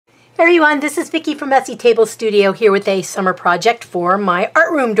Hey everyone, this is Vicki from Messy Table Studio here with a summer project for my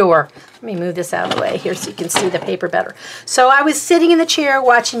art room door. Let me move this out of the way here so you can see the paper better. So I was sitting in the chair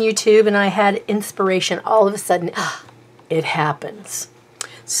watching YouTube and I had inspiration. All of a sudden, it happens.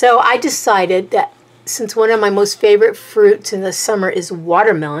 So I decided that since one of my most favorite fruits in the summer is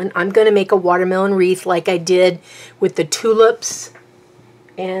watermelon, I'm going to make a watermelon wreath like I did with the tulips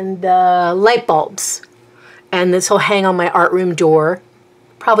and the light bulbs. And this will hang on my art room door.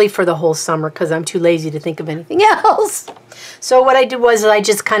 Probably for the whole summer because I'm too lazy to think of anything else. So what I did was I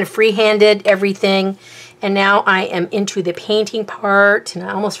just kind of freehanded everything, and now I am into the painting part, and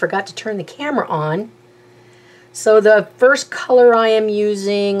I almost forgot to turn the camera on. So the first color I am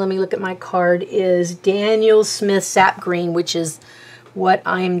using, let me look at my card, is Daniel Smith Sap Green, which is what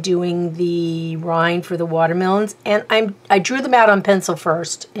I'm doing the rind for the watermelons. And I drew them out on pencil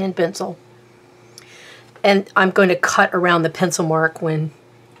first, in pencil. And I'm going to cut around the pencil mark when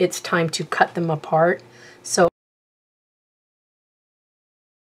it's time to cut them apart. So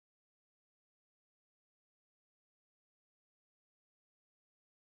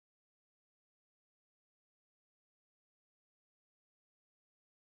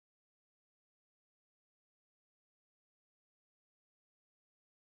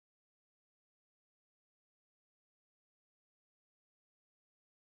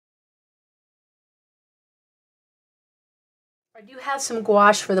I do have some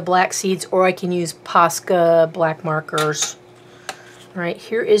gouache for the black seeds, or I can use Posca black markers. All right,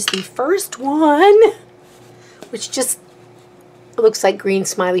 here is the first one, which just looks like green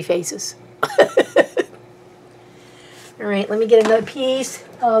smiley faces. All right, let me get another piece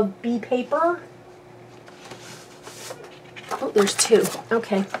of bee paper. Oh, there's two.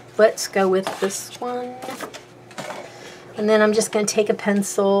 Okay, let's go with this one. And then I'm just going to take a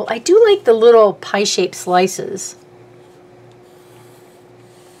pencil. I do like the little pie-shaped slices.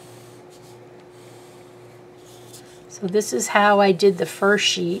 So this is how I did the first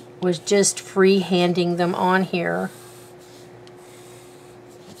sheet, was just free-handing them on here.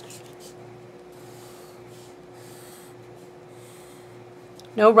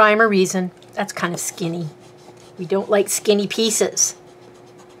 No rhyme or reason. That's kind of skinny. We don't like skinny pieces.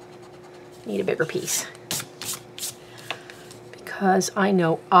 Need a bigger piece. Because I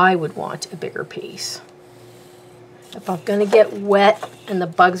know I would want a bigger piece. If I'm going to get wet and the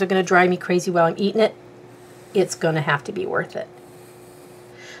bugs are going to drive me crazy while I'm eating it, it's going to have to be worth it.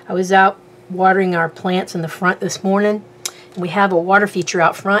 I was out watering our plants in the front this morning, and we have a water feature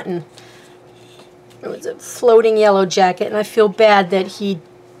out front, and it was a floating yellow jacket, and I feel bad that he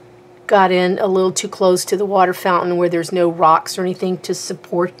got in a little too close to the water fountain where there's no rocks or anything to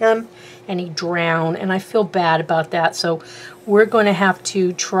support him, and he drowned, and I feel bad about that. So we're going to have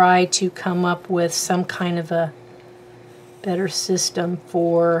to try to come up with some kind of a better system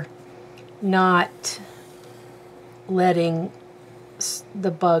for not letting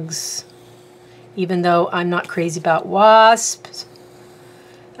the bugs, even though I'm not crazy about wasps,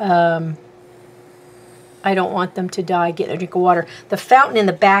 I don't want them to die getting a drink of water. The fountain in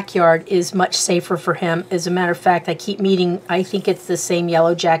the backyard is much safer for him. As a matter of fact, I keep meeting, I think it's the same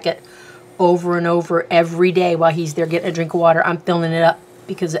yellow jacket over and over every day while he's there getting a drink of water. I'm filling it up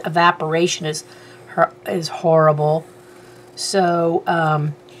because evaporation is horrible. So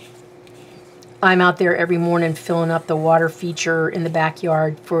I'm out there every morning filling up the water feature in the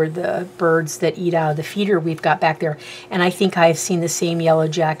backyard for the birds that eat out of the feeder we've got back there. And I think I've seen the same yellow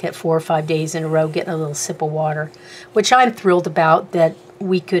jacket 4 or 5 days in a row getting a little sip of water, which I'm thrilled about that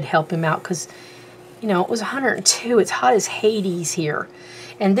we could help him out because, you know, it was 102. It's hot as Hades here.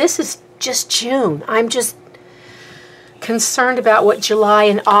 And this is just June. I'm just concerned about what July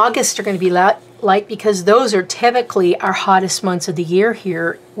and August are going to be like, because those are typically our hottest months of the year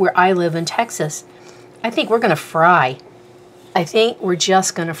here where I live in Texas. I think we're going to fry. I think we're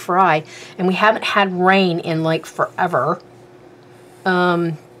just going to fry. And we haven't had rain in like forever.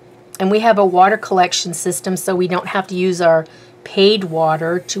 And we have a water collection system so we don't have to use our paid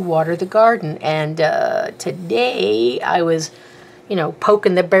water to water the garden. And today I was, you know,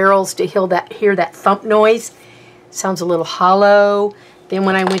 poking the barrels to hear that thump noise. Sounds a little hollow. Then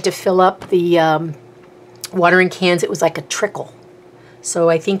when I went to fill up the watering cans, it was like a trickle. So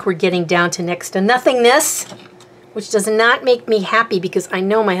I think we're getting down to next to nothingness, which does not make me happy because I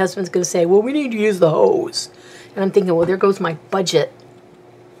know my husband's going to say, well, we need to use the hose. And I'm thinking, well, there goes my budget.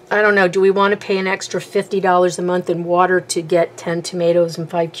 I don't know. Do we want to pay an extra $50 a month in water to get 10 tomatoes and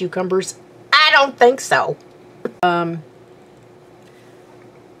 5 cucumbers? I don't think so.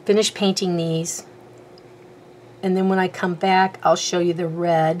 Finish painting these. And then when I come back, I'll show you the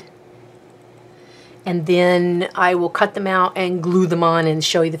red. and then I will cut them out and glue them on and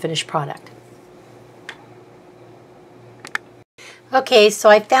show you the finished product. Okay, so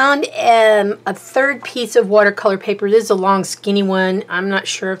I found a third piece of watercolor paper. This is a long skinny one. I'm not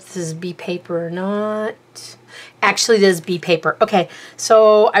sure if this is bee paper or not. Actually, this is bee paper. Okay,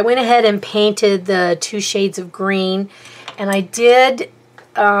 so I went ahead and painted the 2 shades of green, and I did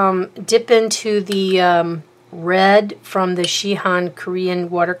dip into the red from the Shihan Korean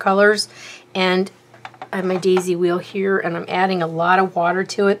watercolors, and I have my daisy wheel here, and I'm adding a lot of water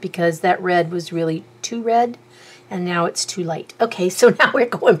to it because that red was really too red. And now it's too light. Okay, so now we're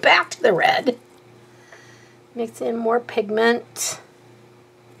going back to the red. Mix in more pigment.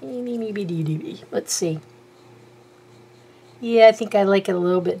 Let's see. Yeah, I think I like it a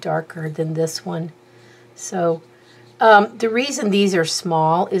little bit darker than this one. So the reason these are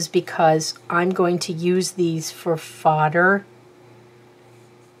small is because I'm going to use these for fodder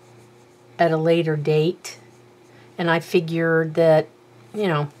at a later date. And I figured that, you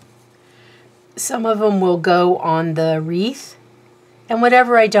know, some of them will go on the wreath, and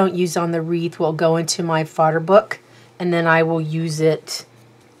whatever I don't use on the wreath will go into my fodder book, and then I will use it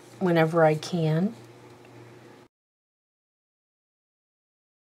whenever I can.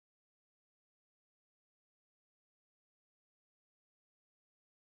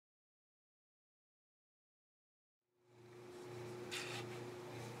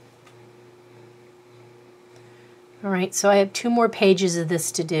 Alright, so I have 2 more pages of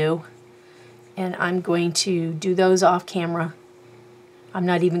this to do, and I'm going to do those off camera. I'm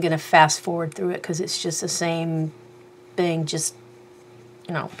not even going to fast forward through it because it's just the same thing, just,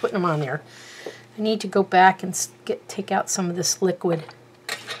 you know, putting them on there. I need to go back and take out some of this liquid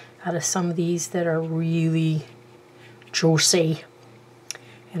out of some of these that are really juicy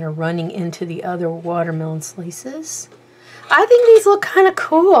and are running into the other watermelon slices. I think these look kind of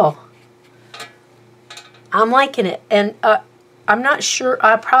cool. I'm liking it, and I'm not sure.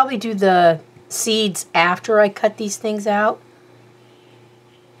 I'll probably do the seeds after I cut these things out.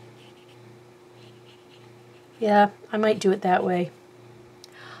 Yeah, I might do it that way.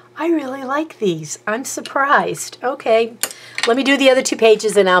 I really like these. I'm surprised. Okay, let me do the other 2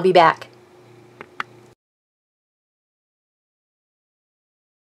 pages and I'll be back.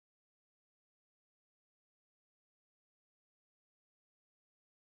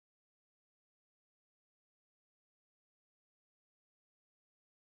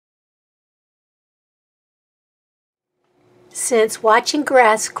 Since watching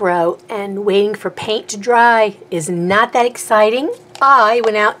grass grow and waiting for paint to dry is not that exciting, I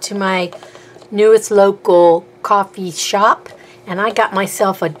went out to my newest local coffee shop and I got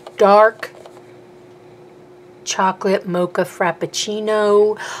myself a dark chocolate mocha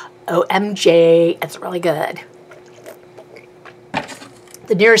frappuccino. OMG, it's really good.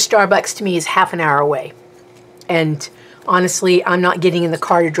 The nearest Starbucks to me is half an hour away. And honestly, I'm not getting in the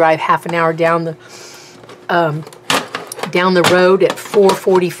car to drive half an hour down the road at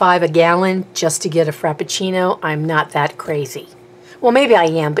 $4.45 a gallon just to get a frappuccino. I'm not that crazy. Well, maybe I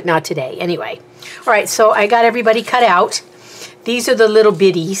am, but not today. Anyway. All right, so I got everybody cut out. These are the little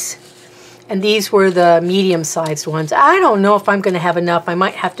bitties, and these were the medium-sized ones. I don't know if I'm going to have enough. I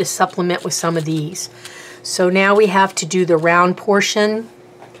might have to supplement with some of these. So now we have to do the round portion,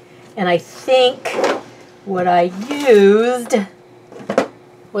 and I think what I used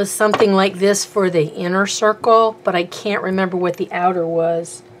was something like this for the inner circle, but I can't remember what the outer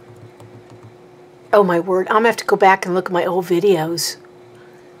was. Oh my word, I'm going to have to go back and look at my old videos.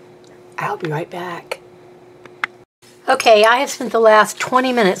 I'll be right back. Okay, I have spent the last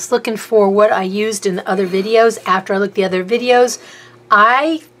 20 minutes looking for what I used in the other videos. After I looked at the other videos,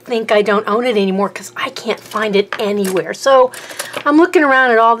 I think I don't own it anymore because I can't find it anywhere. So I'm looking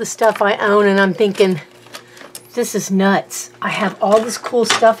around at all the stuff I own and I'm thinking, this is nuts. I have all this cool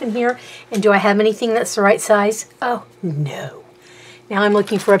stuff in here, and do I have anything that's the right size? Oh, no. Now I'm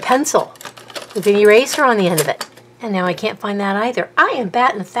looking for a pencil with an eraser on the end of it, and now I can't find that either. I am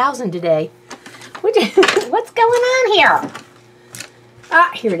batting 1,000 today. What's going on here?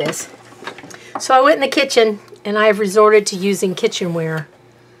 Ah, here it is. So I went in the kitchen, and I have resorted to using kitchenware.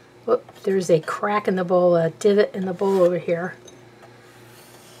 Whoop, there's a crack in the bowl, a divot in the bowl over here.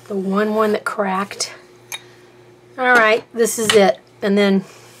 The one that cracked. Alright, this is it. And then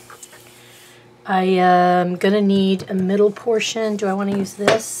I am going to need a middle portion. Do I want to use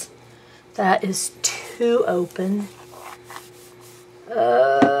this? That is too open.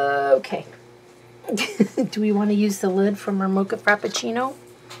 Okay. Do we want to use the lid from our Mocha Frappuccino?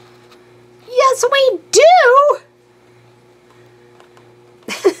 Yes, we do!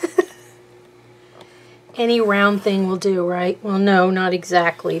 Any round thing will do, right? Well, no, not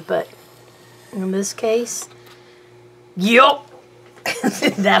exactly, but In this case, yup,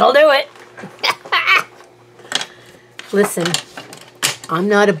 that'll do it. Listen, I'm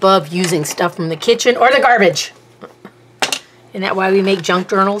not above using stuff from the kitchen or the garbage. Isn't that why we make junk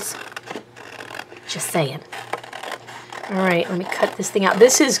journals? Just saying. All right, let me cut this thing out.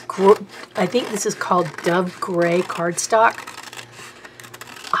 This is, I think this is called Dove Gray cardstock.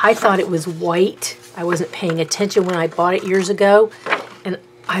 I thought it was white. I wasn't paying attention when I bought it years ago. And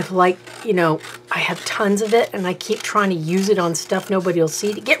I've like, you know, I have tons of it and I keep trying to use it on stuff nobody will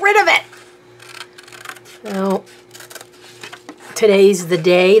see to get rid of it. Well, today's the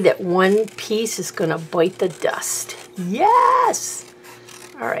day that one piece is gonna bite the dust. Yes!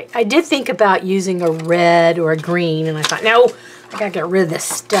 All right, I did think about using a red or a green, and I thought, no, I gotta get rid of this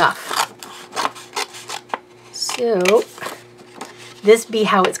stuff. So, this be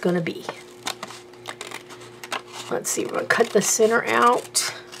how it's gonna be. Let's see, we're gonna cut the center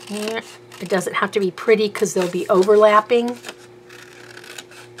out. Yeah, it doesn't have to be pretty because they'll be overlapping.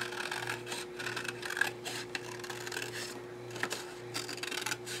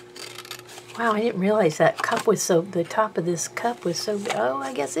 Wow, I didn't realize that cup was so, the top of this cup was so, oh,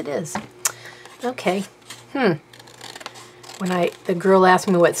 I guess it is. Okay. When the girl asked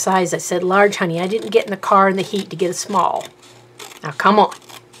me what size, I said large, honey. I didn't get in the car in the heat to get a small. Now, come on.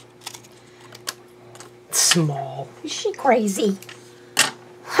 Small. Is she crazy?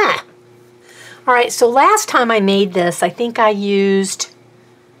 Huh. All right, so last time I made this, I think I used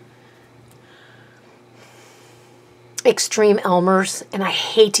Extreme Elmer's, and I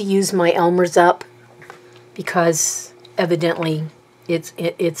hate to use my Elmer's up because evidently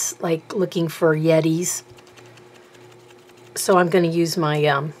it's like looking for Yetis. So I'm going to use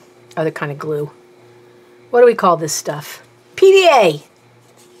my other kind of glue. What do we call this stuff? PVA!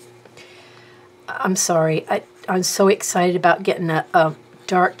 I'm sorry. I'm so excited about getting a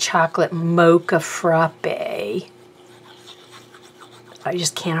dark chocolate mocha frappe. I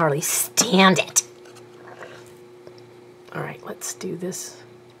just can't hardly stand it. All right, let's do this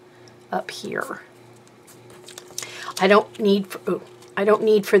up here. I don't need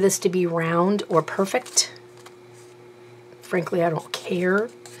for this to be round or perfect. Frankly, I don't care.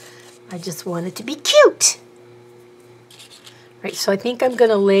 I just want it to be cute. All right, so I think I'm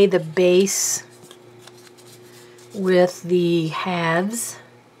going to lay the base with the halves.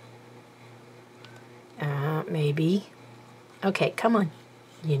 Maybe. Okay, come on.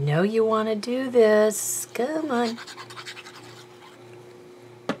 You know you want to do this. Come on.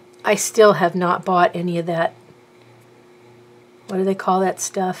 I still have not bought any of that. What do they call that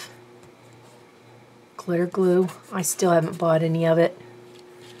stuff? Glitter glue. I still haven't bought any of it.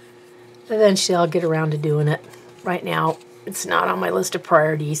 Eventually I'll get around to doing it. Right now, it's not on my list of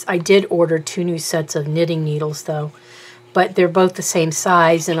priorities. I did order 2 new sets of knitting needles though, but they're both the same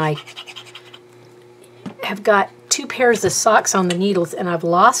size, and I have got 2 pairs of socks on the needles, and I've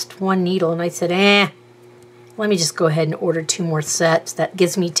lost 1 needle, and I said, let me just go ahead and order 2 more sets. That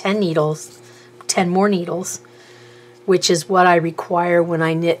gives me 10 needles, 10 more needles, which is what I require when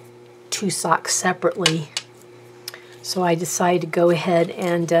I knit 2 socks separately. So I decided to go ahead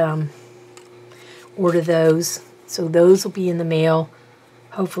and order those. So those will be in the mail,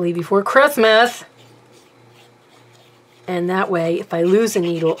 hopefully before Christmas. And that way, if I lose a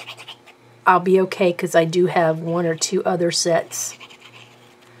needle, I'll be okay, because I do have 1 or 2 other sets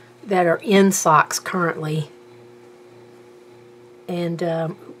that are in socks currently. And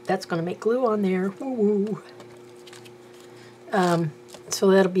that's going to make glue on there. Woo-woo.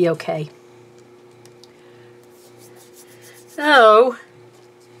 So that'll be okay. So,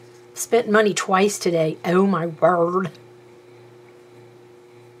 spent money twice today. Oh my word.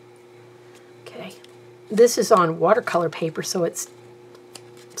 Okay. This is on watercolor paper, so it's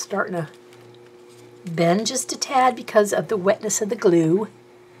starting to bend just a tad because of the wetness of the glue.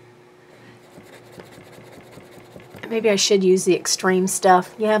 Maybe I should use the extreme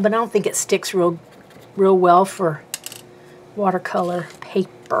stuff. Yeah, but I don't think it sticks real well for watercolor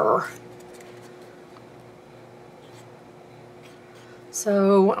paper.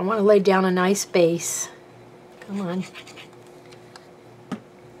 So I want to lay down a nice base. Come on.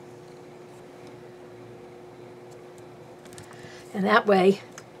 And that way,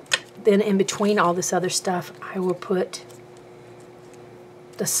 then in between all this other stuff, I will put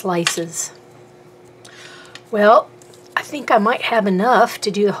the slices. Well, I think I might have enough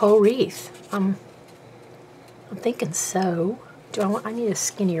to do the whole wreath. I'm thinking so. I need a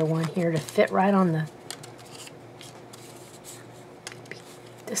skinnier one here to fit right on the...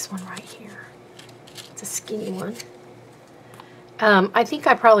 This one right here. It's a skinny one. I think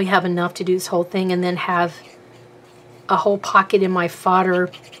I probably have enough to do this whole thing, and then have a whole pocket in my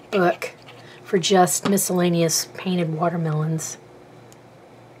fodder book for just miscellaneous painted watermelons,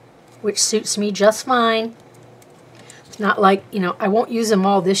 which suits me just fine. It's not like, you know, I won't use them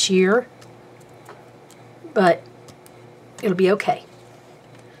all this year, but it'll be okay.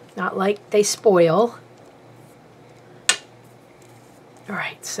 Not like they spoil. All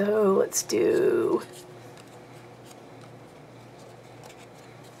right, so let's do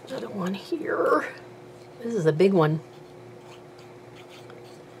another one here. This is a big one.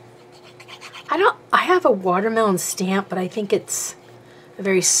 I have a watermelon stamp, but I think it's a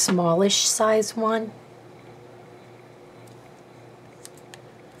very smallish size one.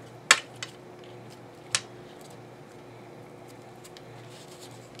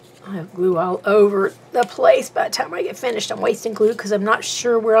 I have glue all over the place by the time I get finished. I'm wasting glue because I'm not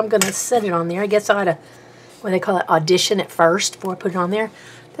sure where I'm going to set it on there. I guess I ought to, what they call it, audition it first before I put it on there.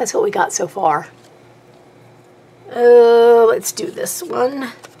 That's what we got so far. Let's do this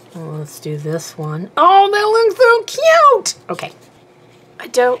one. Let's do this one. Oh, that looks so cute! Okay. I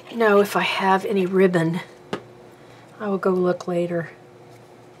don't know if I have any ribbon. I will go look later.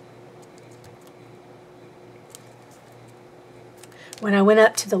 When I went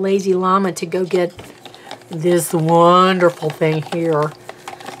up to the Lazy Llama to go get this wonderful thing here,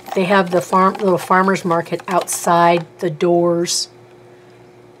 they have the little farmer's market outside the doors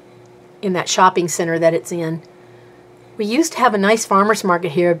in that shopping center that it's in. We used to have a nice farmer's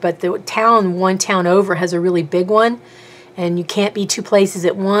market here, but the town, one town over, has a really big one, and you can't be two places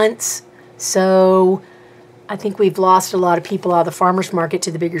at once. So I think we've lost a lot of people out of the farmer's market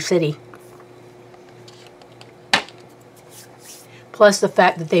to the bigger city. Plus the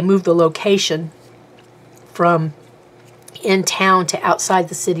fact that they moved the location from in town to outside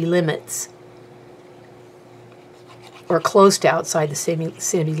the city limits, or close to outside the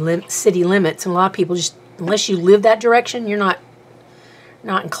city limits. And a lot of people just, unless you live that direction, you're not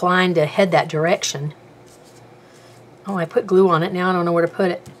inclined to head that direction. Oh, I put glue on it. Now I don't know where to put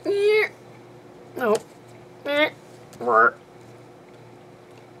it. No.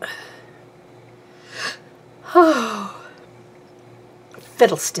 Oh.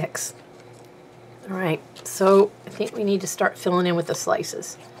 Fiddlesticks. All right, so I think we need to start filling in with the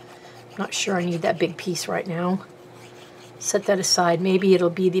slices. I'm not sure I need that big piece right now. Set that aside. Maybe it'll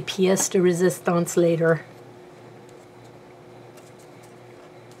be the pièce de résistance later.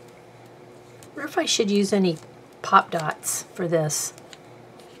 I wonder if I should use any pop dots for this.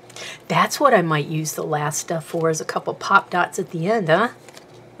 That's what I might use the last stuff for, is a couple pop dots at the end, huh?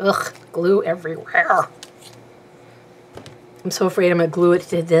 Ugh, glue everywhere. I'm so afraid I'm going to glue it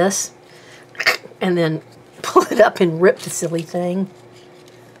to this and then pull it up and rip the silly thing.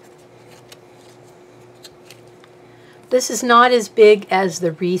 This is not as big as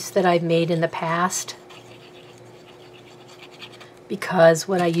the wreaths that I've made in the past, because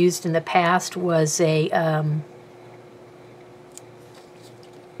what I used in the past was a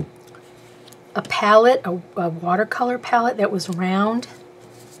palette, a watercolor palette that was round.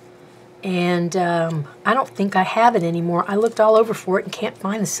 And I don't think I have it anymore. I looked all over for it and can't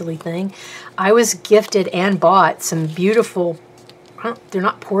find the silly thing. I was gifted and bought some beautiful, they're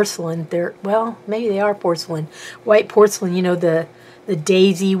not porcelain, they're, well, maybe they are porcelain. White porcelain, you know, the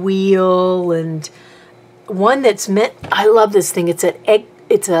daisy wheel, and one that's meant, I love this thing. It's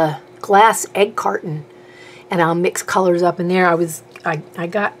a glass egg carton, and I'll mix colors up in there. I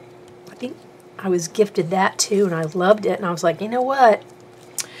think I was gifted that too, and I loved it, and I was like, you know what?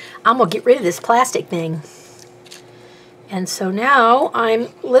 I'm going to get rid of this plastic thing. And so now I'm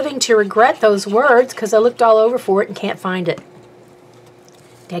living to regret those words because I looked all over for it and can't find it.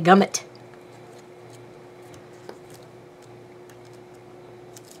 Dadgummit.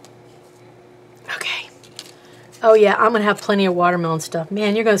 Okay. Oh yeah, I'm going to have plenty of watermelon stuff.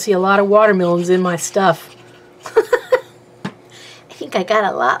 Man, you're going to see a lot of watermelons in my stuff. I think I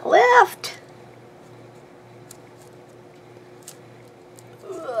got a lot left.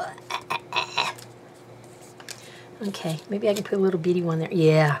 Okay, maybe I can put a little bitty one there.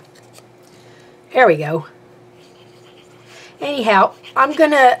 Yeah. There we go. Anyhow, I'm going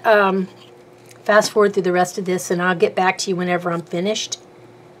to fast forward through the rest of this, and I'll get back to you whenever I'm finished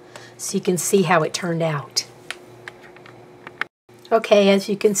so you can see how it turned out. Okay, as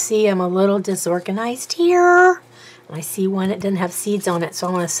you can see, I'm a little disorganized here. I see one that doesn't have seeds on it, so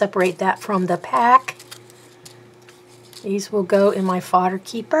I want to separate that from the pack. These will go in my fodder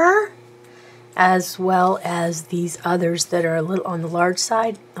keeper, as well as these others that are a little on the large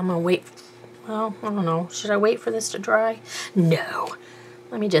side. I'm going to wait. Well, I don't know. Should I wait for this to dry? No.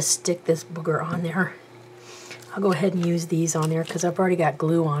 Let me just stick this booger on there. I'll go ahead and use these on there because I've already got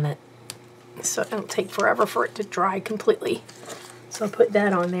glue on it. So it'll take forever for it to dry completely. So I'll put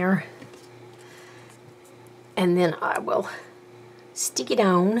that on there. And then I will stick it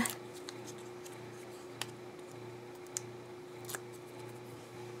on.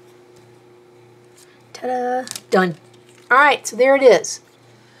 Ta-da! Done. All right, so there it is.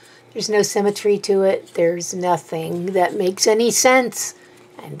 There's no symmetry to it. There's nothing that makes any sense.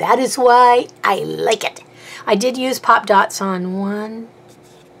 And that is why I like it. I did use pop dots on 1,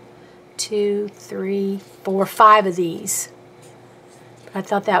 2, 3, 4, 5 of these. I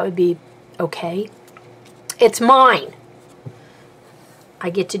thought that would be okay. It's mine. I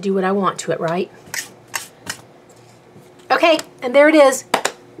get to do what I want to it, right? Okay, and there it is.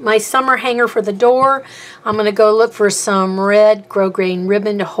 My summer hanger for the door. I'm going to go look for some red grosgrain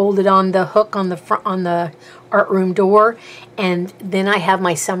ribbon to hold it on the hook on the front on the art room door, and then I have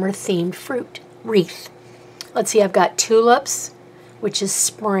my summer themed fruit wreath. Let's see, I've got tulips, which is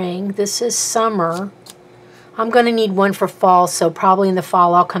spring. This is summer. I'm going to need one for fall, so probably in the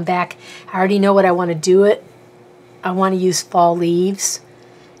fall I'll come back. I already know what I want to do it. I want to use fall leaves,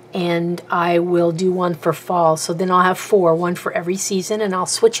 and I will do one for fall. So then I'll have 4, one for every season, and I'll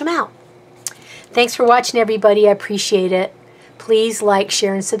switch them out. Thanks for watching, everybody. I appreciate it. Please like,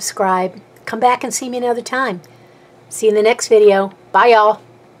 share, and subscribe. Come back and see me another time. See you in the next video. Bye, y'all.